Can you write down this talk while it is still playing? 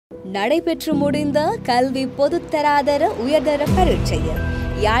நடைபெற்று முடிந்த கல்வி பொதுத்தராதர உயர்தர பரீட்சையில்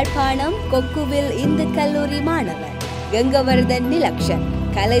யாழ்ப்பாணம் கொக்குவில் இந்து கல்லூரி மாணவர் K.Nilaxshan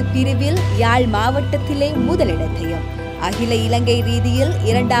கலை பிரிவில் யாழ் மாவட்டத்திலே முதலிடத்தையும் அகில இலங்கை ரீதியில்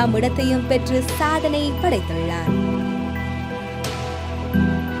 2ஆம் இடத்தையும் பெற்று சாதனை படைத்துள்ளார்.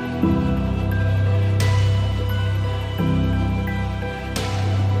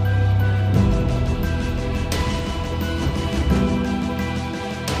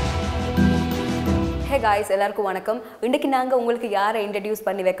 Hey guys, எல்லாருக்கும் வணக்கம். இன்னைக்கு நாங்க உங்களுக்கு யாரை இன்ட்ரோ듀ce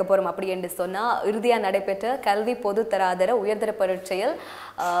பண்ணி வைக்க போறோம் அப்படி என்று சொன்னா இறுதியா நடைபெற்ற கல்வி பொதுத்தராதர உயர்தர பரீட்சையில்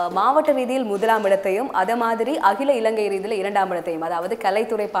மாவட்ட ரீதியில் 1ஆம் இடத்தையும் அதே மாதிரி அகில இலங்கை ரீதியில் 2ஆம் இடத்தையும் அதாவது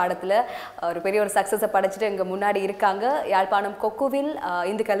கலைத்துறை பாடத்துல ஒரு பெரிய ஒரு சக்சஸை படைச்சிட்டு இங்க முன்னாடி இருக்காங்க. யாழ்ப்பாணம் கொக்குவில்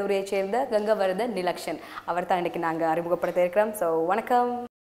இந்து கல்லூரியை சேர்ந்த K.Nilaxshan அவர் தான் இன்னைக்கு நாங்க அறிமுகப்படுத்த இருக்கிறோம். ஸோ வணக்கம்.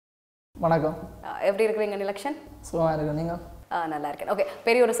 வணக்கம். எப்படி இருக்கிறீங்க Nilaxshan? சும்மா இருக்கேன். நீங்க? நல்லா இருக்கேன். ஓகே,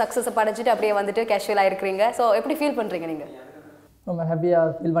 பெரிய ஒரு சக்ஸஸை படைச்சிட்டு அப்படியே வந்துட்டு கேஷுவலாக இருக்கிறீங்க. ஸோ எப்படி ஃபீல் பண்ணுறீங்க நீங்கள்? ரொம்ப ஹாப்பியாக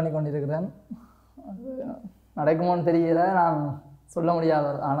ஃபீல் பண்ணி கொண்டிருக்கிறேன். நடக்குமோன்னு தெரியல, நான் சொல்ல முடியாத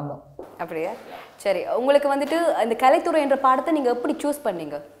ஒரு ஆனந்தம். அப்படியா? சரி, உங்களுக்கு வந்துட்டு இந்த கலைத்துறை என்ற பாடத்தை நீங்கள் எப்படி சூஸ்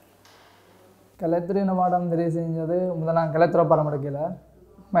பண்ணீங்க? கலைத்துறை என்ற பாடம் தெரிவு செஞ்சது முதல்ல நான் கலைத்துறை பாடம் எடுக்கல,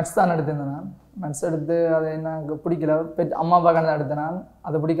 மேத்ஸ் தான் எடுத்திருந்தேன். நான் மேத்ஸ் எடுத்து அது எனக்கு பிடிக்கல, அம்மா அப்பா கணக்கு எடுத்தேன். நான்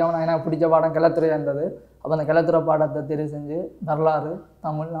அதை பிடிக்காம நான் எனக்கு பிடிச்ச பாடம் கலைத்துறையாக இருந்தது. அப்போ அந்த கலைத்துறை பாடத்தை தெரிவு செஞ்சு வரலாறு,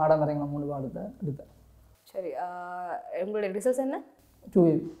 தமிழ், நாடகங்கள் 3 பாடத்தை எடுத்தேன். சரி, உங்களுடைய ரிசல்ட்ஸ் என்ன?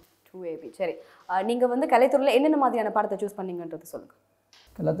 2AB. 2AB. சரி, நீங்கள் வந்து கலைத்துறையில் என்னென்ன மாதிரியான பாடத்தை சூஸ் பண்ணீங்கன்றது சொல்லுங்கள்.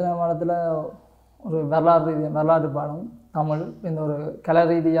 கலைத்துறை பாடத்தில் ஒரு வரலாறு பாடம், தமிழ், இந்த ஒரு கலை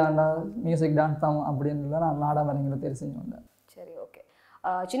ரீதியான மியூசிக், டான்ஸ் தான் அப்படின்னு நான் நாடகங்களை தெரிவு செஞ்சு வந்தேன். சரி, ஓகே.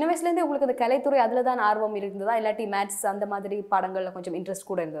 சின்ன வயசுலேருந்தே உங்களுக்கு அந்த கலைத்துறை அதில் தான் ஆர்வம் இருந்ததா இல்லாட்டி மேத்ஸ் அந்த மாதிரி பாடங்களில் கொஞ்சம் இன்ட்ரெஸ்ட்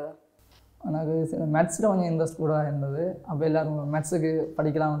கூட இருந்ததா? எனக்கு மேத்ஸில் கொஞ்சம் இன்ட்ரெஸ்ட் கூட இருந்தது. அப்போ எல்லோரும் மேத்ஸுக்கு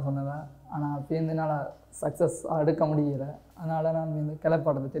படிக்கலாம்னு சொன்னதா. ஆனால் அப்போ என்னால் சக்ஸஸ் எடுக்க முடியல. அதனால் நான் இந்த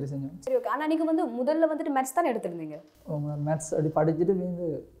கலைப்பாடத்தை தெரிவு செஞ்சேன். சரி, ஓகே. ஆனால் நீங்கள் வந்து முதல்ல வந்துட்டு மேத்ஸ் தானே எடுத்துருந்தீங்க? மேத்ஸ் அப்படி படிச்சுட்டு வந்து.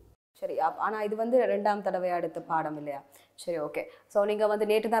 சரி, ஆனால் இது வந்து 2ஆம் தடவையாக எடுத்த பாடம் இல்லையா? சரி, ஓகே. ஸோ நீங்கள் வந்து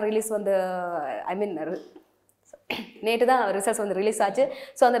நேற்று தான் ரிலீஸ் வந்து நேற்று தான் ரிசல்ட்ஸ் வந்து ரிலீஸ் ஆச்சு.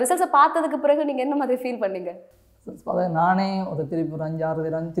 ஸோ அந்த ரிசல்ட்ஸை பார்த்ததுக்கு பிறகு நீங்கள் என்ன மாதிரி ஃபீல் பண்ணீங்க? அதை நானே திருப்பி ஒரு 5-6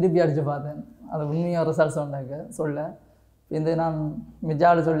 தடவை திருப்பி அடித்து பார்த்தேன். அது உண்மையாக ரிசல்ட்ஸ் உண்டாக்க சொல்ல இந்த நான்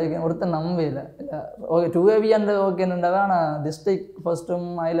மிஜாவில் சொல்லியிருக்கேன். ஒருத்தர் நம்பல இல்லை. ஓகே 2AB அந்த ஓகேன்னுண்டாவே. ஆனால் டிஸ்ட்ரிக்ட் ஃபர்ஸ்ட்டும்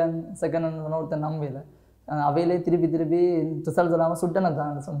ஐலண்ட் செகண்ட் ஒருத்தர் நம்பல. அவையிலே திருப்பி ரிசல்ட்ஸ் இல்லாமல் சுட்டனை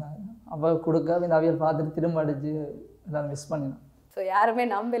தான் சொன்னாங்க. அப்போ கொடுக்க இந்த அவையில் பார்த்துட்டு திரும்ப அடித்து எல்லோரும் மிஸ் பண்ணினேன். ஸோ யாருமே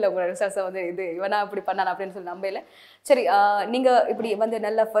நம்பலை உங்களோட ரிசல்ட்ஸை வந்து இது இவனா இப்படி பண்ணான் அப்படின்னு சொல்லி நம்பல. சரி, நீங்கள் இப்படி வந்து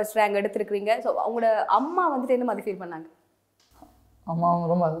நல்ல ஃபர்ஸ்ட் ரேங்க் எடுத்துருக்கிறீங்க. ஸோ அவங்களோட அம்மா வந்துட்டு என்ன மாதிரி ஃபீல் பண்ணாங்க? அம்மா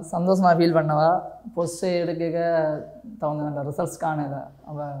ரொம்ப சந்தோஷமாக ஃபீல் பண்ணவா. பொஸ்ட்டு எடுக்க தகுந்த நல்ல ரிசல்ட்ஸ் காணல.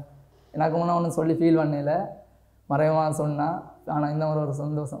 அவள் எனக்கு முன்னே ஒன்றும் சொல்லி ஃபீல் பண்ணல, மறைவாக சொன்னான். ஆனால் இந்த ஒரு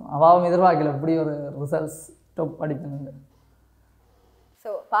சந்தோஷம் அவாவும் எதிர்பார்க்கல இப்படி ஒரு ரிசல்ட்ஸ் டாப் படிக்கணுண்டு.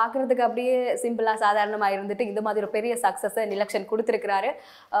 ஸோ பார்க்குறதுக்கு அப்படியே சிம்பிளாக சாதாரணமாக இருந்துட்டு இந்த மாதிரி ஒரு பெரிய சக்ஸஸை Nilaxshan கொடுத்துருக்கிறாரு.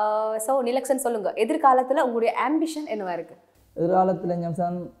 ஸோ Nilaxshan சொல்லுங்கள், எதிர்காலத்தில் உங்களுடைய ஆம்பிஷன் என்னவா இருக்குது? எதிர்காலத்தில்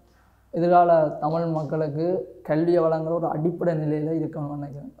எதிர்கால தமிழ் மக்களுக்கு கல்வியை வழங்குற ஒரு அடிப்படை நிலையில் இருக்கணும்னு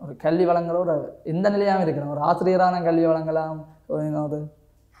நினைக்கிறேன். ஒரு கல்வி வழங்குற ஒரு எந்த நிலையாகவும் இருக்கிறேன். ஒரு ஆசிரியரான கல்வி வழங்கலாம், ஒரு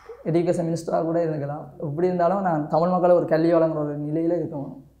எஜுகேஷன் மினிஸ்டராக கூட இருக்கலாம். எப்படி இருந்தாலும் நான் தமிழ் மக்களை ஒரு கல்வி வழங்குற ஒரு நிலையில்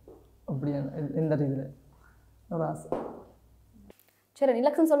இருக்கணும். அப்படி எந்த ரீதியில் ஒரு ஆசை. சரி,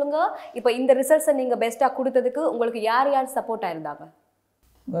 Nilaxshan சொல்லுங்கள், இப்போ இந்த ரிசல்ட்ஸை நீங்கள் பெஸ்ட்டாக கொடுத்ததுக்கு உங்களுக்கு யார் சப்போர்ட்டாக இருந்தாங்க?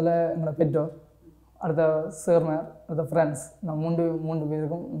 முதல்ல எங்களோட பெற்றோர், அடுத்த சேர்னர், அடுத்த ஃப்ரெண்ட்ஸ். நான் மூன்று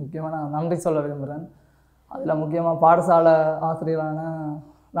பேருக்கும் முக்கியமாக நான் நன்றி சொல்ல விரும்புகிறேன். அதில் முக்கியமாக பாடசாலை ஆசிரியரான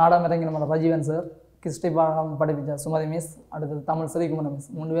நாடகமிறங்கி நம்மளோட ரஜீவன் சார், கிறிஸ்டி பாடம் படிப்பிச்சா சுமதி மிஸ், அடுத்தது தமிழ் ஸ்ரீகுமர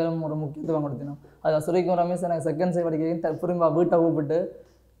மிஸ். 3 பேரும் ஒரு முக்கியத்துவம் கொடுத்தினோம். அதில் ஸ்ரீகுமர மிஸ் எனக்கு செகண்ட் சே படிக்க திரும்ப வீட்டை கூப்பிட்டு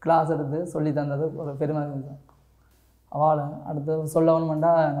கிளாஸ் எடுத்து சொல்லி தந்தது ஒரு பெருமை தான். அவளை அடுத்து சொல்லணுமெண்டா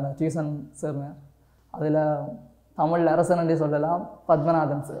எங்களோட டியூஷன் சேர்னர். அதில் தமிழ் அரசனே சொல்லலாம்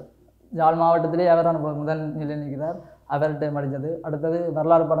பத்மநாதன் சார். யாழ் மாவட்டத்திலே அவரான முதல் நிலை நிற்கிறார். அவர்கிட்ட படித்தது. அடுத்தது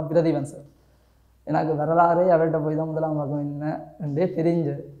வரலாறு பாடம் பிரதீபன் சார். எனக்கு வரலாறு அவர்கிட்ட போய் தான் முதலாம் பக்கம் என்னே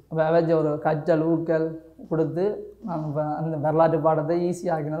தெரிஞ்சு. அப்போ அவர்ச்சி ஒரு கற்றல் ஊக்கல் கொடுத்து நான் இப்போ அந்த வரலாற்று பாடத்தை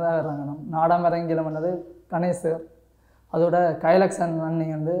ஈஸியாகினது அவராங்க. நாடம் இறங்கில பண்ணது கணேஷ் சார். அதோட K.Nilaxshan அண்ணி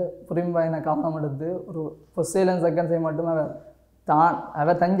வந்து புரிம்பாயினை கவனம் எடுத்து ஒரு ஃபர்ஸ்ட் சைலன்ஸ் செகண்ட் சை மட்டும்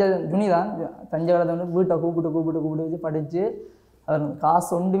அவர் தஞ்சை துணி தான் தஞ்சை வேலை வந்து வீட்டை கூப்பிட்டு வச்சு படித்து அவர் காசு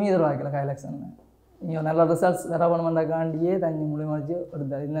ஒன்றுமே எதிர்பார்க்கல K.Nilaxshan. நீங்கள் நல்ல ரிசல்ட்ஸ் தர பண்ண காண்டியே தஞ்சை மூலியமாக வச்சு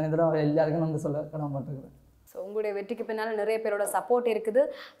எடுத்தார். இந்த நேரத்தில் அவர் எல்லாருக்கும் வந்து சொல்ல கடமைப்பட்டிருக்கிறேன். ஸோ உங்களுடைய வெற்றிக்கு பின்னால் நிறைய பேரோட சப்போர்ட் இருக்குது.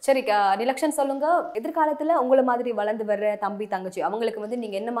 சரி நிலக்ஷன் சொல்லுங்க, எதிர்காலத்தில் உங்களை மாதிரி வளர்ந்து வர்ற தம்பி தங்கச்சி அவங்களுக்கு வந்து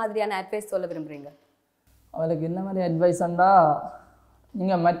நீங்கள் என்ன மாதிரியான அட்வைஸ் சொல்ல விரும்புகிறீங்க? அவளுக்கு என்ன மாதிரி அட்வைஸ்ண்டா,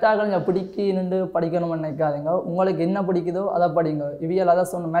 நீங்கள் மெட்டாக்கள் பிடிக்கின்னு படிக்கணும்னு நினைக்காதீங்க. உங்களுக்கு என்ன பிடிக்குதோ அதை படிங்க. இவியல் அதை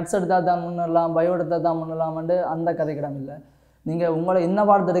சொன்ன மேத்ஸ் எடுத்தால் தான் முன்னேறலாம், பயோ எடுத்தால் தான் முன்னேறலாம்ட்டு அந்த கதைக்கிடம் இல்லை. நீங்கள் உங்களை என்ன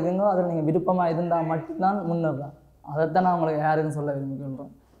பாடத்தை எடுக்கீங்களோ அதில் நீங்கள் விருப்பமாக இருந்தால் மட்டும்தான் முன்னேறலாம். அதைத்தான் நான் உங்களுக்கு யாருன்னு சொல்ல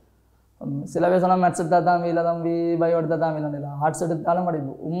விரும்புகிறேன். சில பேர் சொன்னால் மேத்ஸ் எடுத்தால் தான் வீல தம்பி, பயோ எடுத்தால் தான் வீல இல்லை, ஆர்ட்ஸ் எடுத்தாலும்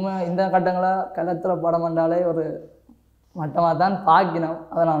படிப்போம். உண்மை இந்த கட்டங்களை கலத்தில் படம் பண்ணாலே ஒரு மட்டமாக தான் பார்க்கணும்.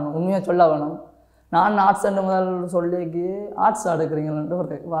 அதை நான் உண்மையாக சொல்ல வேணும். நான் ஆர்ட்ஸ் முதல் சொல்லிக்கு ஆர்ட்ஸ் எடுக்கிறீங்கன்ட்டு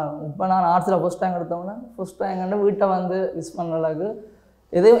ஒரு இப்போ நான் ஆர்ட்ஸில் ஃபஸ்ட் ரேங்க் எடுத்தோம்னா ஃபஸ்ட் ரேங்க் வீட்டை வந்து விஷ் பண்ணுற அளவுக்கு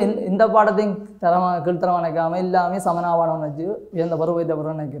எதையும் இந்த பாடத்தையும் கீழ்த்தரமாக நினைக்காமல் எல்லாமே சமனாபாடம் வச்சு எந்த பருவத்தை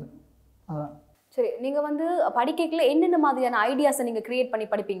பருவம் நினைக்கிறேன். அதான். சரி, நீங்கள் வந்து படிக்கல என்னென்ன மாதிரியான ஐடியாஸை நீங்கள் க்ரியேட் பண்ணி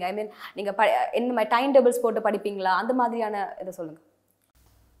படிப்பீங்க? ஐ மீன் நீங்கள் என்ன மாதிரி டைம் டேபிள்ஸ் போட்டு படிப்பீங்களா? அந்த மாதிரியான இதை சொல்லுங்கள்.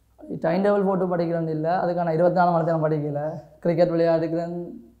 டைம் டேபிள் போட்டு படிக்கிறது இல்லை, அதுக்கான 24 மணி நேரம் படிக்கல. கிரிக்கெட் விளையாடுக்கிறேன்,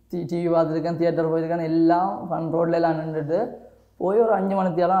 டிவி பார்த்துருக்கேன், தியேட்டர் போயிருக்கேன், எல்லாம் ரோட்ல எல்லாம் நின்றுட்டு போய் ஒரு 5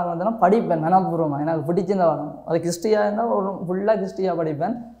 மணி நேரம் வந்தேன்னா படிப்பேன். மனப்பூர்வமாக எனக்கு பிடிச்சிருந்தா வரணும். அது கிறிஸ்டியாக இருந்தால் ஒரு ஃபுல்லாக கிறிஸ்டியாக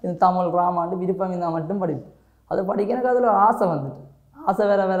படிப்பேன். இந்த தமிழ் ராமாண்டு விருப்பம் இருந்தால் மட்டும் படிப்பேன். அது படிக்க எனக்கு அதில் ஆசை வந்துட்டு, ஆசை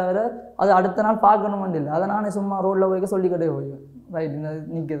வேறு வேறு வேறு. அது அடுத்த நாள் பார்க்கணுமெண்டு இல்லை, அதை நானே சும்மா ரோட்டில் போய்க்க சொல்லிக்கிட்டே போய்வேன். ரைட், இந்த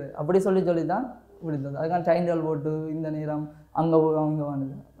நிற்குது அப்படி சொல்லி தான் பிடித்தது. அதுக்கான டைம் டேபிள் போட்டு இந்த நேரம் அங்கே போய் அவங்க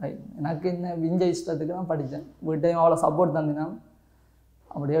வாங்குது. ரைட், எனக்கு என்ன விஞ்ச இஷ்டத்துக்கு நான் படித்தேன். வீட்டையும் அவ்வளோ சப்போர்ட் தந்தினா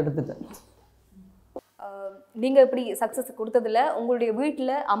அப்படியே எடுத்துட்டேன். நீங்கள் இப்படி சக்ஸஸ் கொடுத்ததில் உங்களுடைய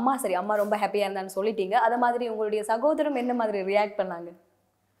வீட்டில் அம்மா ரொம்ப ஹாப்பியாக இருந்தான்னு சொல்லிட்டீங்க. அதை மாதிரி உங்களுடைய சகோதரம் என்ன மாதிரி ரியாக்ட் பண்ணாங்க?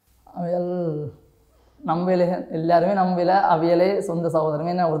 அவையல் நம்பல, எல்லாருமே நம்பல. அவையலே சொந்த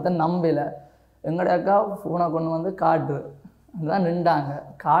சகோதரமே என்ன ஒருத்தன் நம்பல. எங்களுடைய அக்கா ஃபோனை கொண்டு வந்து காட்டு அதுதான் நின்றாங்க.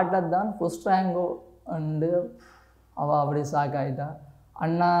 காட்டத்தான் ஃபஸ்ட் ரேங்கோ அண்டு அவள் அப்படி ஷாக் ஆகிட்டா.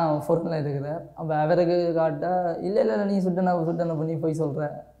 அண்ணா ஃபோர்த்தில் இருக்கிறார். அப்போ அவருக்கு காட்ட இல்லை நீ சுட்டனை பண்ணி போய்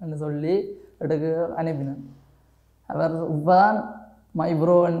சொல்கிறேன்னு சொல்லி எடுக்க அனுப்பினேன். அவர் இப்போ தான் மை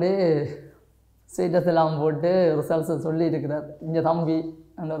ப்ரோ வந்து ஸ்டேட்டஸ் எல்லாம் போட்டு ரிசல்ட்ஸை சொல்லி இருக்கிறார். இங்கே தம்பி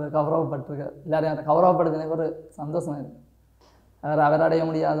அந்த ஒரு கௌரவப்பட்டிருக்கார். எல்லாரையும் அதை கௌரவப்படுத்தினக்கு ஒரு சந்தோஷம் இருக்குது. அவர் அடைய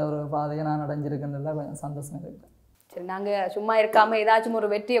முடியாத ஒரு பாதையை நான் அடைஞ்சிருக்கேன்றதுல கொஞ்சம் சந்தோஷம் இருக்குது. சரி, நாங்கள் சும்மா இருக்காமல் ஏதாச்சும் ஒரு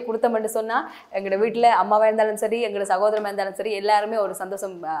வெற்றியை கொடுத்தோம்னு சொன்னால் எங்களோட வீட்டில் அம்மாவாக இருந்தாலும் சரி, எங்களோட சகோதரமாக இருந்தாலும் சரி, எல்லாருமே ஒரு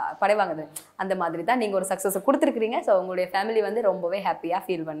சந்தோஷம் படைவாங்குது. அந்த மாதிரி தான் நீங்கள் ஒரு சக்ஸஸை கொடுத்துருக்குறீங்க. ஸோ உங்களுடைய ஃபேமிலி வந்து ரொம்பவே ஹாப்பியாக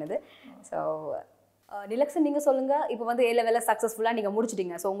ஃபீல் பண்ணுது. ஸோ நிலக்ஷன், நீங்கள் சொல்லுங்கள். இப்போ வந்து A-level சக்ஸஸ்ஃபுல்லாக நீங்கள்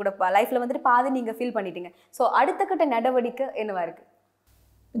முடிச்சிட்டிங்க. ஸோ உங்களோட லைஃப்பில் வந்துட்டு பாதி நீங்கள் ஃபீல் பண்ணிட்டீங்க. ஸோ அடுத்த கட்ட நடவடிக்கை என்னவா இருக்குது?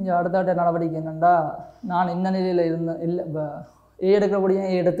 இங்கே அடுத்த கட்ட நடவடிக்கை என்னென்னா, நான் இந்த நிலையில் இருந்தேன் இல்லை. இப்போ ஏ எடுக்கிறபடியே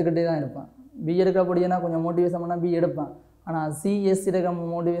ஏ எடுத்துக்கிட்டே தான் இருப்பேன். பி எடுக்கிறபடினா கொஞ்சம் மோட்டிவேஷன் பண்ணால் பி எடுப்பேன். ஆனால் சிஎஸ் இருக்க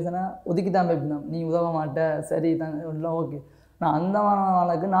மோட்டிவேஷனை ஒதுக்கி தான் வைப்பேன். நீ உதவ மாட்டே, சரி தான் எல்லாம் ஓகே. நான் அந்த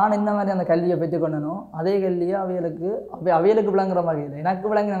மாணவர்களுக்கு நான் இந்த மாதிரி அந்த கல்வியை பெற்றுக்கொண்டனோ அதே கல்வியை அவைகளுக்கு விளங்குற வகையில், எனக்கு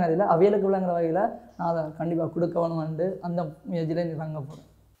விளங்குற வகையில் அவைகளுக்கு விளங்குற வகையில் நான் அதை கண்டிப்பாக கொடுக்க வேணுமென்று அந்த முயற்சியில் இறங்க போகிறேன்.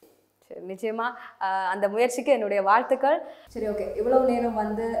 சரி, நிச்சயமாக அந்த முயற்சிக்கு என்னுடைய வாழ்த்துக்கள். சரி, ஓகே. இவ்வளவு நேரம்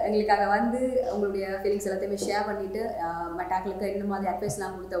வந்து எங்களுக்காக வந்து உங்களுடைய ஃபீலிங்ஸ் எல்லாத்தையுமே ஷேர் பண்ணிவிட்டு மட்டாக்களுக்கு இந்த மாதிரி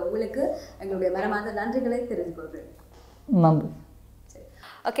அட்வைஸ்லாம் கொடுத்த உங்களுக்கு எங்களுடைய மனமார்ந்த நன்றிகளை தெரிந்து கொள்கிறேன். நன்றி. சரி,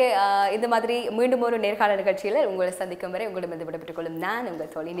 ஓகே. இந்த மாதிரி மீண்டும் ஒரு நேர்காணல் நிகழ்ச்சியில் உங்களை சந்திக்கும் வரை உங்களிடம் விடைபெற்றுக் கொள்ளும் நான்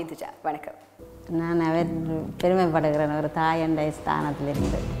உங்கள் தோழி நிதிஜா. வணக்கம். நான் அவர் பெருமைப்படுகிறேன். ஒரு தாயண்டை ஸ்தானத்தில்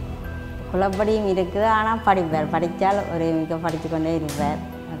இருந்து குளப்படியும் இருக்குது. ஆனால் படிப்பார், படித்தால் ஒரு மிக படித்து கொண்டே இருப்பார்.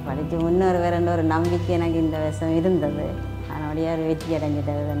 படித்து முன்னேறு வேறன்ற ஒரு நம்பிக்கை எனக்கு இந்த வருஷம் இருந்தது. அதனுடைய ஒரு வெற்றி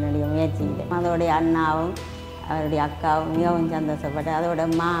அடைஞ்சிட்டது என்னுடைய முயற்சியில். அதோடைய அண்ணாவும் அவருடைய அக்காவும் மிகவும் சந்தோஷப்பட்டு, அதோட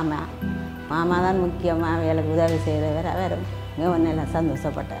மாமா தான் முக்கியமாக அவர்களுக்கு உதவி செய்தவர். அவர் மிகவும் நல்லா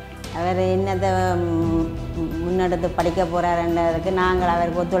சந்தோஷப்பட்டார். அவர் என்னத்தை முன்னெடுத்து படிக்க போகிறாருன்றதுக்கு நாங்கள்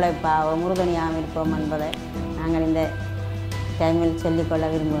அவருக்கு ஒத்துழைப்பாக முருகனியாக இருப்போம் என்பதை நாங்கள் இந்த டைமில் சொல்லிக்கொள்ள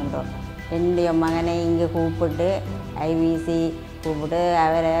விரும்புகின்றோம். என்னுடைய மகனை இங்கே கூப்பிட்டு ஐவிசி கூப்பிட்டு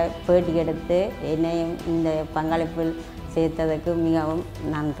அவரை பேட்டி எடுத்து என்னையும் இந்த பங்களிப்பில் சேர்த்ததுக்கு மிகவும்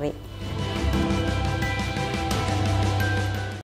நன்றி.